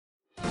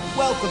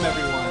Welcome,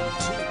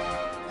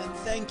 everyone, and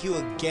thank you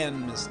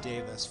again, Miss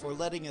Davis, for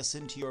letting us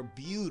into your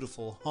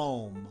beautiful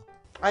home.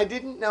 I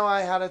didn't know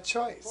I had a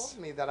choice. Told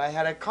me that I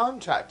had a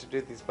contract to do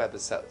these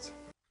webisodes.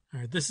 All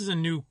right, this is a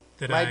new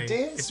that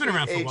It's been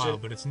around for a agent, while,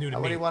 but it's new to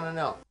me. What do you want to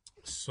know?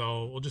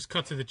 So we'll just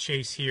cut to the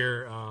chase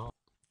here.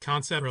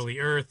 Concept: early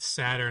Earth,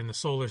 Saturn, the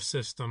solar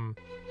system.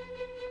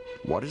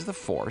 What is the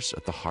force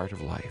at the heart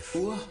of life?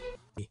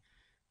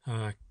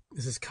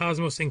 This is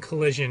Cosmos in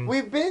collision.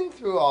 We've been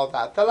through all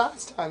that the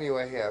last time you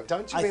were here.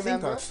 Don't you remember? I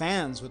think our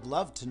fans would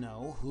love to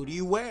know, who do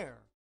you wear?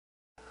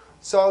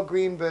 Saul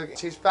Greenberg.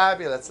 She's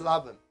fabulous.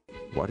 Love him.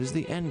 What is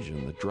the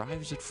engine that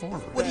drives it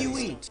forward? What do you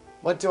eat?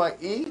 What do I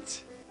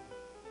eat?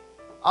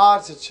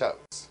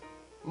 Artichokes.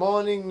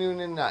 Morning, noon,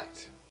 and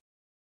night.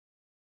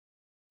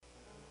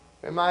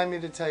 Remind me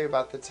to tell you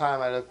about the time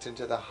I looked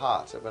into the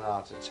heart of an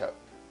artichoke.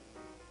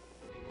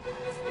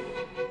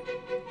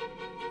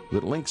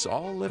 That links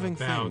all living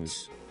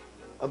things.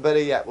 Or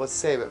better yet, we'll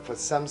save it for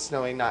some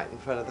snowy night in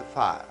front of the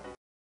fire.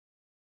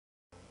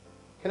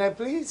 Can I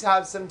please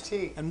have some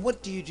tea? And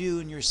what do you do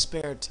in your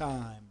spare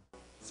time?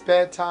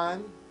 Spare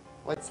time?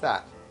 What's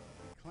that?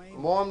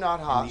 Warm,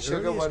 not hot. In the Sugar,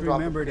 earliest one drop of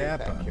remembered cream,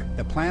 epoch, thank you.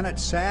 the planet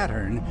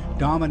Saturn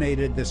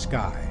dominated the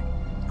sky,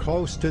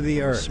 close to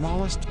the Earth.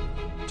 Smallest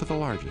to the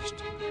largest.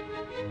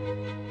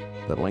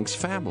 That links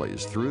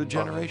families through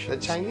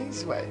generations. The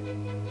Chinese way.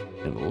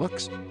 In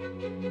looks.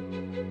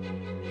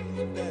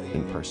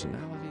 In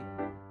personality.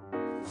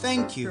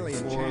 Thank you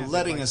for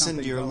letting us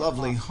into your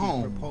lovely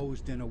home.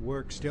 Proposed in a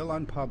work still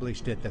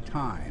unpublished at the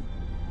time.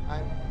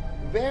 I'm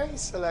very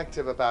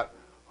selective about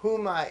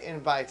whom I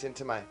invite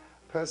into my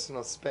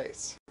personal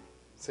space.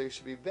 So you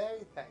should be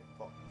very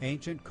thankful.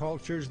 Ancient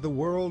cultures the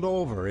world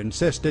over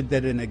insisted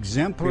that an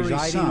exemplary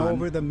son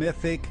over the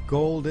mythic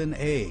Golden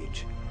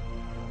Age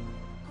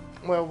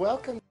Well,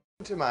 welcome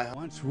to my home.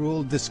 once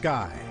ruled the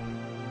sky.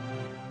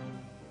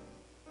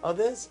 Oh,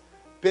 there's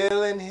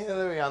Bill and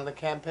Hillary on the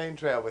campaign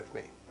trail with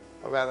me.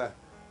 Or rather,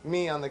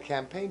 me on the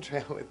campaign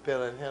trail with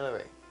Bill and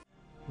Hillary.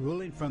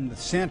 Ruling from the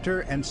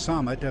center and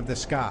summit of the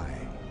sky.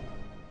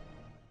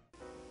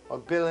 Or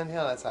Bill and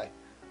Hill, as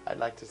I'd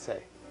like to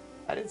say.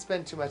 I didn't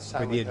spend too much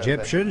time For the with her,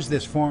 Egyptians,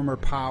 this former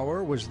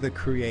power was the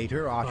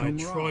creator, By Atum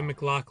Troy Ra.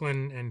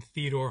 McLaughlin and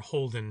Theodore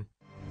Holden.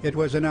 It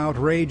was an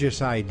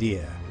outrageous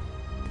idea,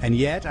 and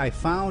yet I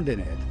found in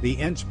it the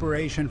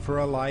inspiration for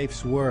a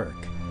life's work.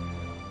 but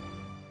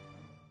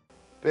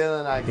Bill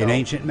and I go In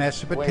ancient way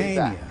Mesopotamia,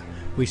 back.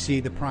 we see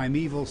the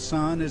primeval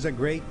sun as a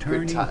great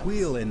turning times.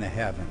 wheel in the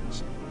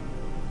heavens,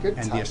 Good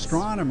and the times.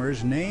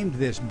 astronomers named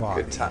this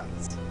body Good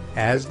times.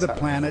 as Good the times.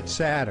 planet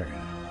Saturn.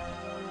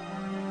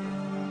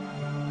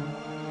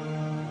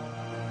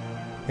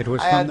 It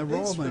was I from had the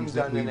this from Romans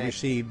that we Dunedin.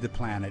 received the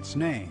planet's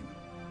name,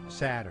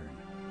 Saturn.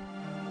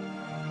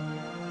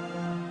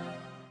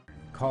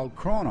 Called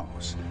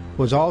Kronos,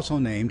 was also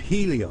named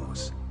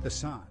Helios, the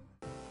sun.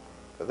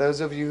 For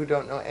those of you who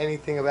don't know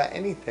anything about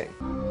anything.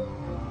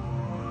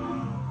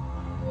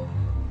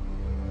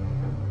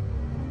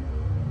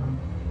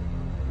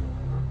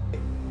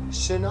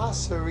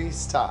 Shinosuri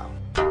style.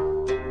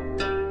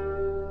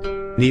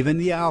 And even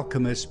the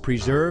alchemists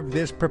preserved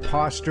this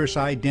preposterous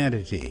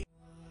identity.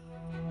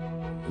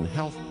 In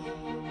health.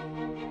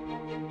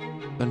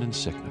 And in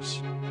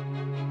sickness.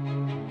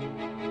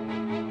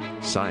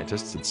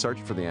 Scientists had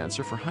searched for the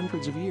answer for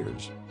hundreds of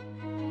years.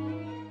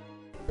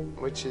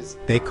 Which is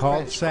They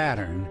called French.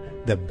 Saturn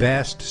the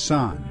best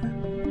sun.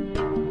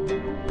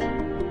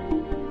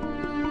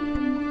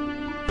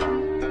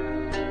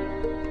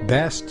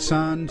 Best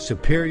sun,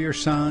 superior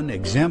sun,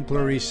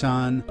 exemplary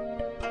sun.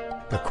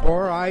 The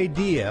core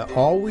idea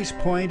always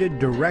pointed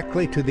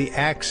directly to the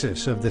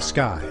axis of the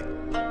sky,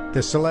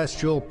 the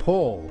celestial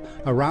pole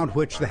around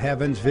which the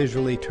heavens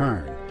visually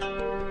turn.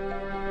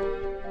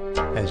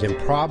 As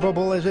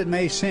improbable as it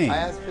may seem, I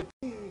asked for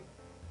tea,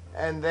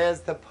 and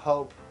there's the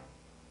Pope.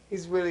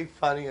 He's really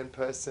funny in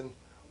person.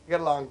 We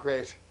get along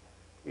great.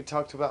 He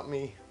talked about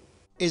me.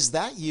 Is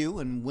that you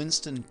and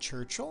Winston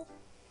Churchill?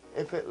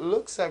 If it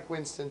looks like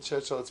Winston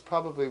Churchill, it's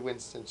probably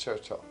Winston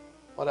Churchill.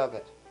 What of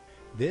it?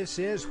 this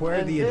is where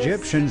And the this-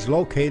 Egyptians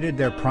located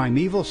their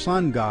primeval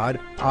sun god,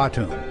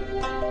 Atum.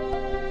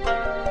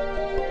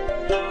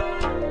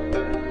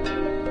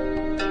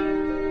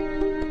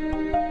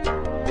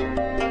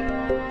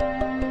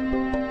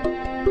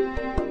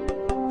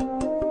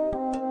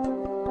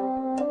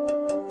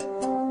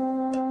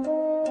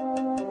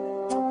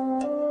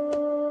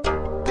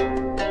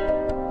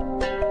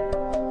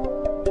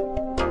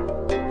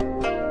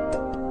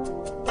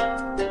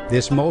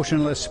 This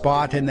motionless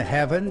spot in the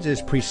heavens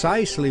is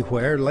precisely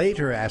where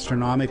later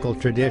astronomical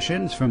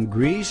traditions from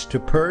Greece to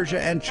Persia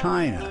and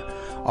China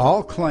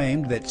all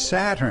claimed that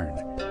Saturn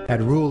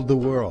had ruled the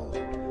world,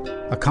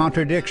 a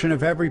contradiction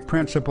of every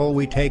principle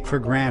we take for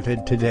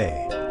granted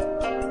today.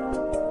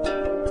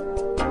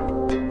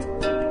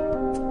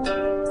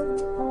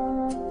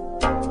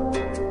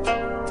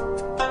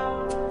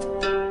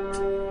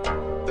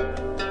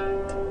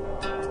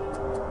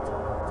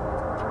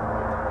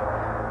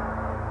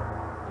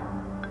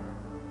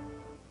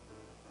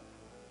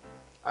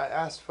 I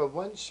asked for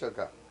 1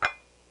 sugar,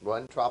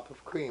 1 drop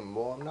of cream,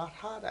 warm, not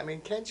hot. I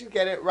mean, can't you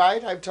get it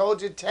right? I've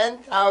told you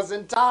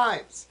 10,000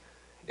 times.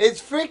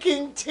 It's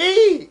freaking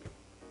tea!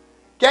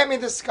 Get me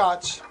the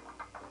scotch.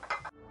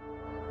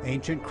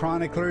 Ancient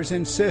chroniclers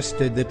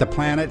insisted that the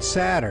planet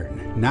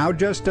Saturn, now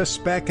just a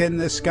speck in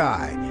the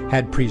sky,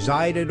 had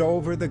presided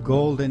over the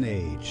Golden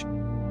Age.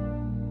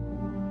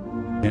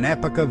 An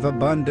epoch of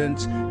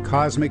abundance,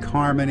 cosmic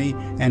harmony,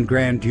 and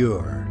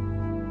grandeur.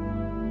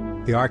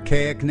 The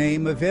archaic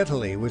name of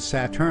Italy was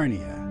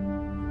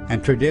Saturnia,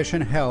 and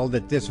tradition held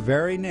that this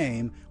very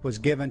name was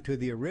given to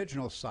the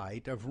original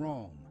site of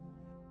Rome.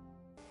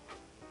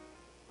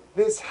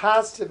 This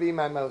has to be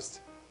my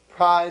most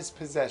prized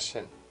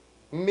possession.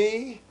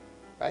 Me,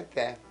 right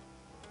there,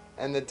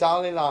 and the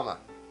Dalai Lama,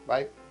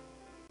 right?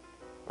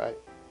 Well,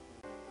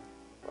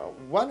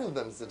 one of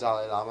them's the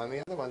Dalai Lama, and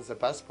the other one's the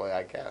busboy,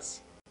 I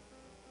guess.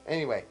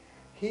 Anyway,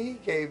 he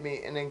gave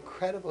me an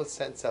incredible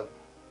sense of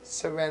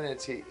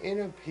serenity,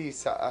 inner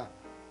peace, a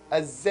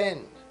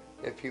zen,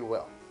 if you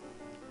will.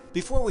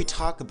 Before we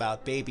talk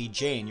about Baby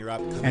Jane, your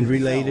upcoming And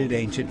related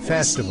film, ancient I see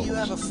festivals. you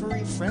have a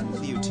furry friend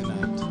with you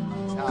tonight.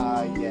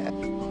 Yeah.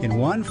 In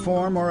one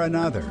form or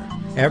another,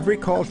 every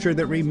culture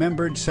that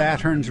remembered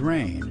Saturn's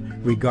reign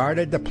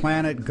regarded the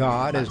planet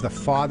god as the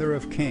father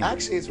of kings,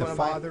 Actually, it's the one of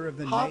father my of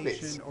the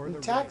hobbies, nation or the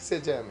race.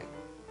 taxidermy.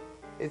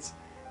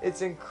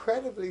 It's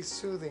incredibly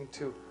soothing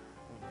to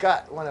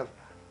gut one of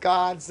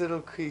God's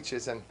little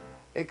creatures and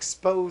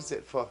expose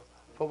it for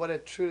what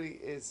it truly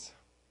is.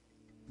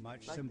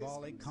 Much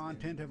symbolic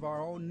content of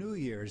our own New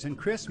Year's and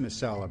Christmas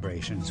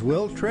celebrations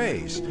will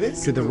trace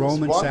This to the goose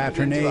Roman walked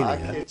into our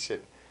Saturnalia.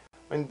 kitchen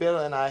when Bill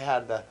and I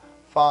had the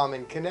farm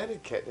in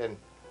Connecticut, and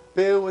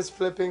Bill was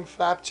flipping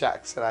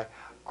flapjacks, and I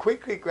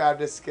quickly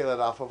grabbed a skillet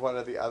off of one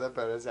of the other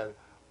burners and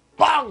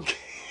bonk,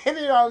 hit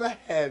it on the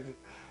head.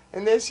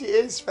 And there she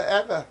is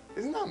forever.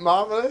 Isn't that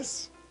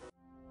marvelous?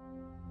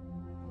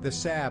 The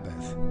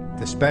Sabbath,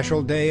 the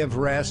special day of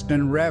rest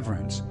and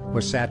reverence,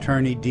 was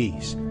Saturni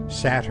Dies,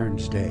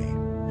 Saturn's Day,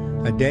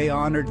 a day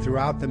honored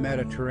throughout the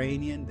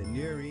Mediterranean, the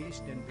Near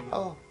East, and beyond.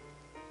 Oh,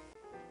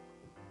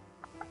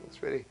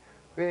 it's really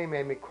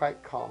made me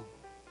quite calm.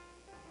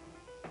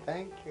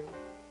 Thank you.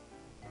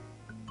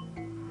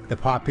 The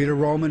popular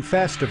Roman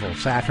festival,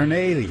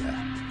 Saturnalia,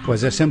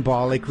 was a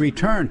symbolic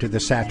return to the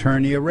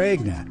Saturnia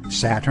Regna,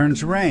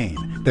 Saturn's reign,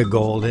 the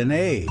Golden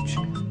Age.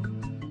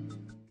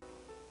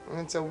 And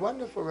it's a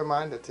wonderful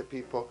reminder to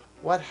people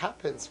what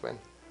happens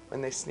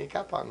when they sneak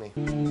up on me.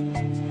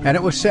 And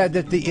it was said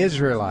that the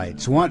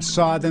Israelites once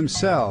saw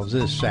themselves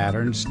as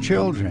Saturn's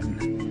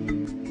children.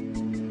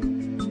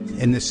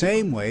 In the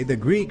same way, the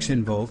Greeks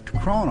invoked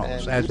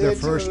Kronos as their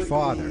first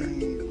father.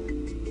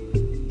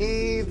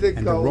 Eve the And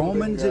the golden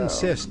Romans girl,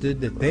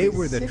 insisted that they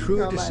were the sitting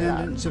true on my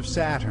descendants of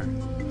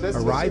Saturn, Just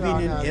arriving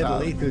listen in on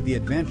Italy out. through the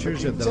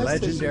adventures of the Just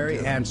as you legendary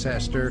do.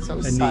 ancestor So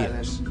Aeneas.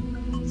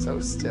 silent, so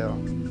still,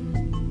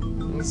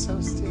 and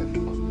so stiff.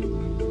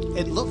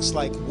 It looks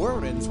like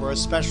we're in for a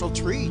special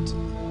treat.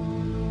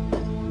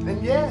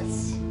 And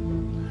yes,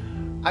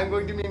 I'm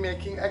going to be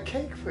making a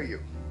cake for you.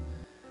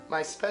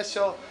 My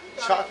special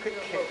chocolate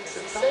cake. It's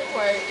the same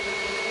way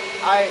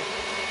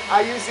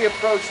I usually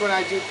approach when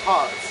I do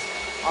parts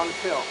on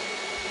film.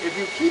 If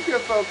you keep your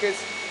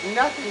focus,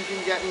 nothing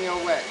can get in your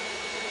way.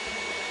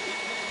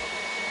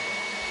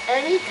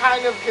 Any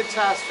kind of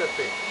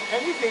catastrophe,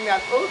 anything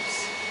that,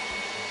 oops.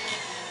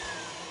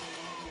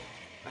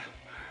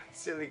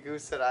 Silly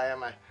goose that I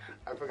am,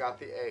 I forgot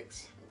the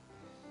eggs.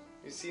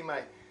 You see,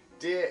 my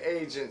dear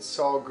agent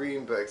Saul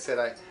Greenberg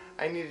said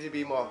I needed to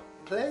be more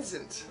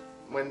pleasant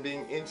when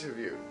being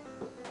interviewed.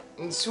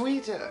 And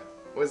sweeter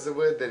was the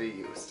word that he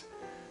used.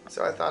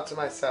 So I thought to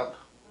myself,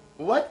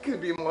 what could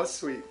be more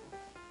sweet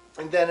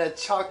than a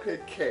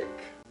chocolate cake?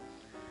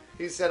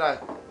 He said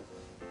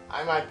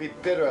I might be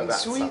bitter about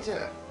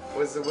sweeter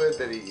was the word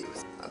that he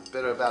used. Not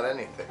bitter about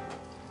anything.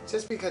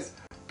 Just because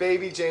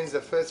Baby Jane's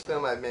the first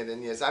film I've made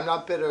in years, I'm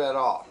not bitter at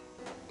all.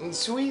 And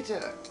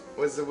sweeter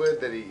was the word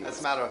that he used. As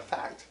a matter of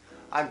fact,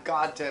 I'm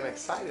goddamn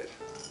excited.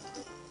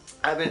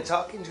 I've been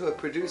talking to a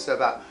producer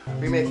about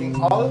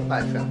remaking all of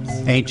my films.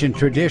 Ancient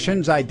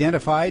traditions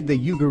identified the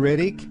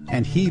Ugaritic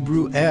and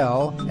Hebrew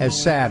El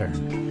as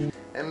Saturn.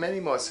 And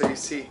many more. So you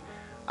see,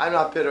 I'm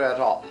not bitter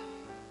at all.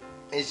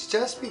 It's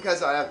just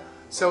because I have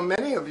so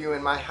many of you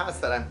in my house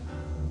that I'm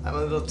a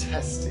little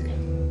testy.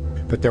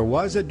 But there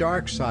was a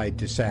dark side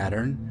to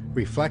Saturn,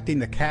 reflecting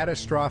the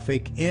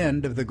catastrophic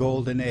end of the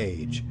Golden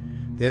Age.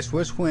 This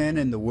was when,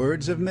 in the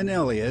words of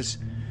Manilius,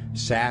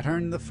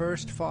 Saturn, the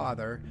first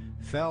father,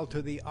 fell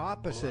to the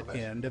opposite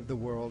end of the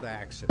world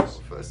axis.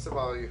 First of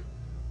all, you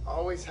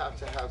always have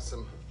to have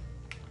some.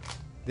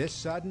 This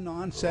sudden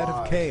onset of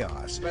Lies.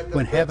 chaos, But the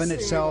when first heaven thing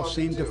you itself want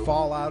to seemed to do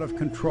fall out of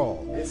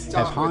control, is has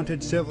start with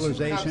haunted 2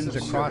 civilizations cups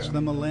of across sugar.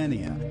 the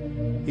millennia,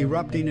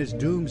 erupting as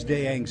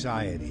doomsday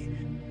anxiety,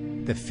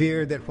 the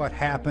fear that what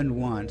happened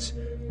once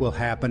will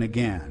happen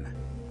again.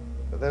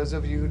 For those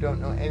of you who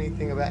don't know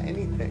anything about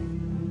anything,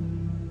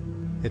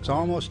 It's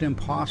almost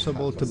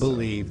impossible to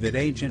believe that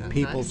ancient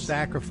people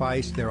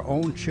sacrificed their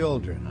own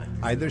children,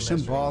 either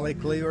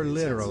symbolically or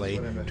literally,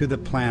 to the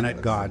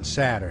planet god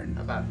Saturn.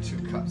 About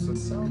 2 cups or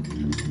so.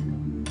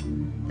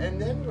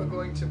 And then we're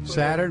going to put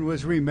Saturn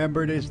was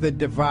remembered as the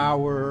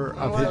devourer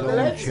of his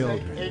own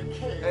children.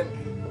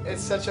 And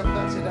it's such a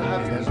pleasure to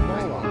have you As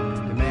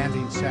Moloch,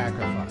 demanding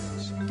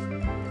sacrifice.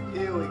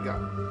 Here we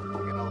go.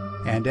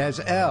 And as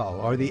El,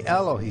 or the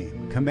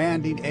Elohim,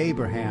 commanding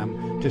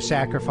Abraham to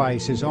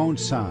sacrifice his own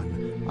son,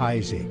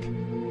 Isaac.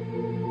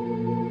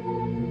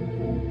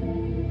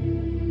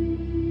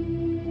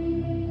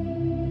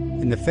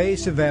 In the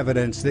face of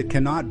evidence that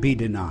cannot be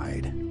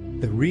denied,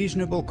 the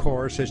reasonable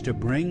course is to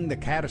bring the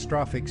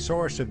catastrophic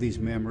source of these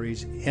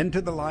memories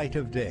into the light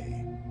of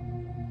day.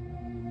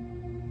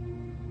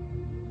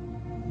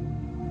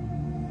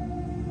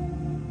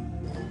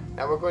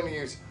 Now we're going to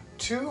use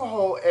 2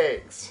 whole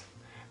eggs.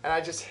 And I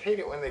just hate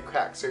it when they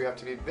crack, so you have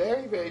to be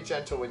very, very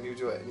gentle when you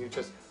do it. And you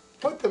just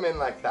put them in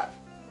like that.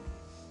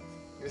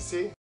 You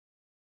see?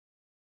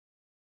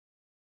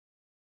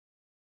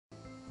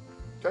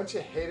 Don't you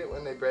hate it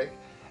when they break?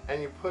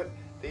 And you put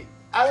the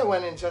other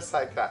one in just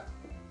like that.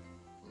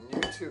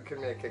 And you too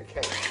can make a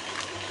cake.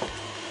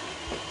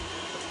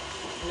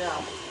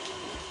 Now,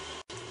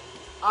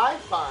 I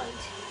find...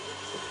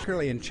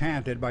 Particularly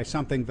enchanted by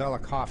something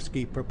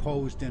Velikovsky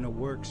proposed in a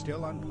work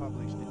still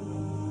unpublished.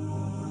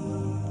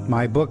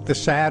 My book, The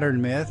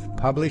Saturn Myth,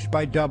 published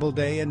by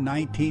Doubleday in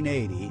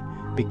 1980,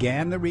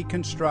 began the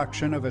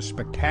reconstruction of a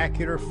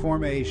spectacular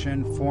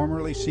formation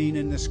formerly seen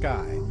in the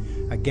sky,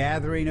 a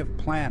gathering of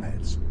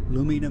planets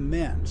looming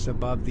immense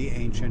above the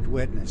ancient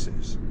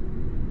witnesses.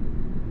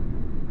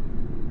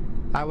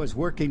 I was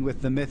working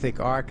with the mythic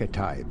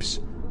archetypes,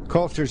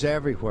 cultures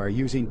everywhere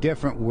using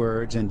different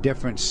words and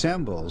different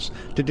symbols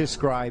to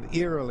describe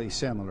eerily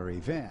similar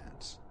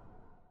events.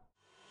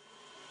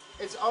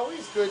 It's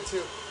always good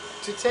to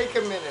take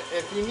a minute.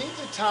 If you need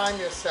to time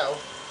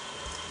yourself,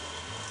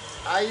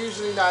 I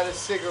usually light a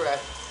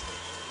cigarette,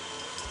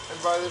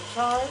 and by the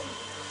time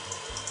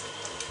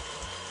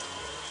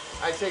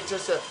I take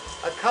just a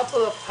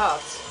couple of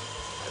puffs,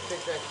 I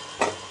think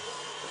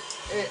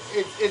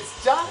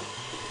it's done.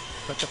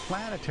 But the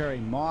planetary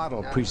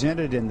model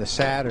presented in the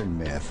Saturn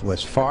myth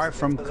was far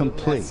from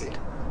complete.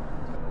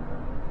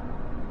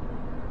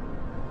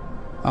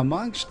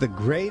 Amongst the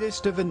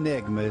greatest of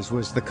enigmas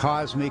was the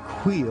cosmic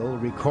wheel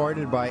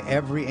recorded by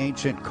every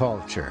ancient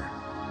culture.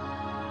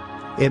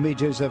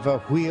 Images of a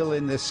wheel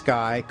in the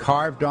sky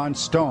carved on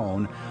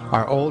stone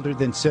are older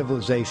than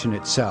civilization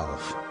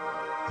itself.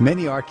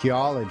 Many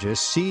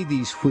archaeologists see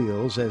these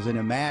wheels as an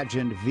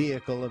imagined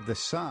vehicle of the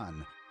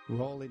sun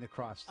rolling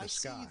across the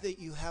sky. I see that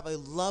you have a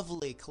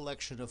lovely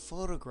collection of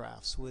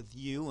photographs with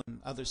you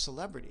and other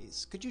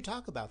celebrities. Could you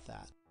talk about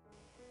that?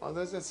 Well,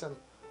 those are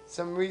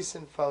some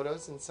recent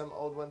photos and some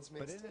old ones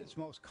mixed But in its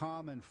most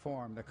common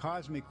form, the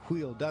cosmic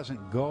wheel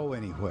doesn't go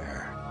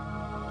anywhere.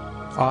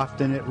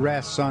 Often it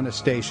rests on a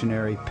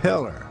stationary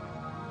pillar,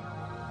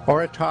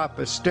 or atop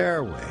a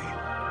stairway,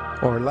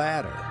 or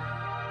ladder,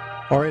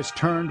 or is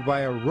turned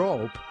by a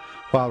rope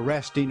while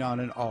resting on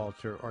an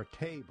altar or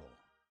table.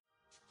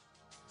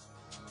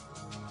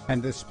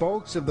 And the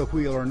spokes of the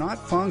wheel are not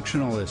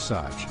functional as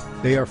such.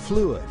 They are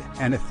fluid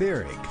and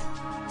etheric.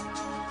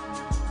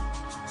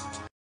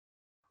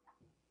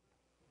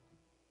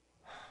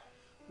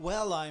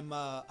 Well, I'm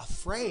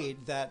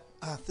afraid that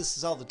this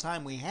is all the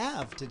time we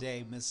have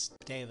today, Miss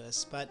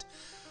Davis, but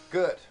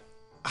Good.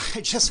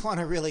 I just want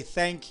to really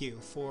thank you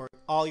for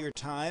all your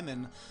time,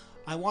 and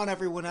I want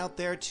everyone out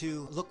there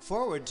to look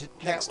forward to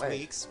next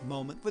week's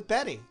Moment with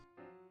Betty.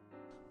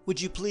 Would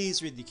you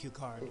please read the cue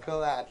card?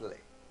 Gladly.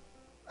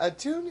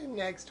 Tune in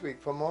next week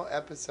for more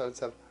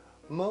episodes of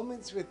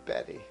Moments with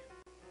Betty.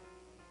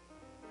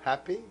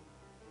 Happy?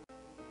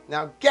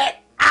 Now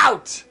get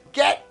out!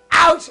 Get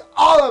out,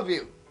 all of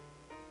you!